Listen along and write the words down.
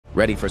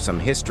Ready for some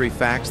history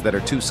facts that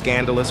are too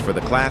scandalous for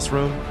the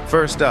classroom?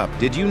 First up,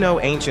 did you know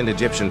ancient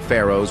Egyptian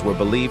pharaohs were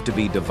believed to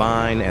be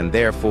divine and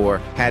therefore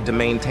had to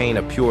maintain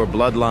a pure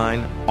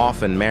bloodline,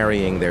 often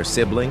marrying their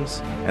siblings?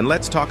 And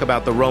let's talk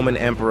about the Roman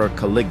Emperor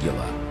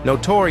Caligula.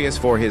 Notorious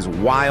for his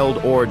wild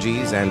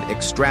orgies and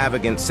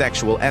extravagant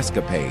sexual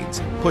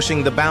escapades,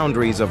 pushing the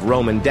boundaries of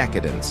Roman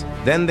decadence.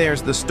 Then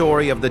there's the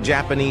story of the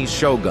Japanese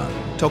shogun,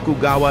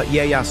 Tokugawa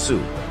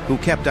Ieyasu, who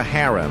kept a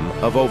harem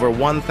of over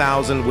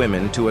 1,000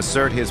 women to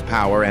assert his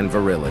power and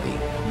virility.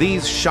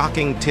 These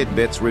shocking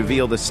tidbits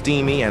reveal the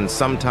steamy and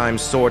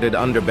sometimes sordid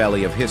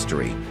underbelly of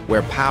history,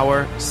 where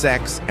power,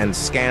 sex, and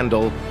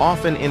scandal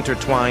often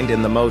intertwined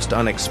in the most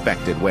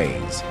unexpected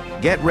ways.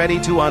 Get ready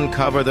to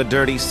uncover the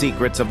dirty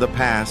secrets of the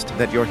past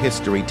that your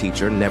history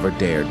teacher never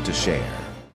dared to share.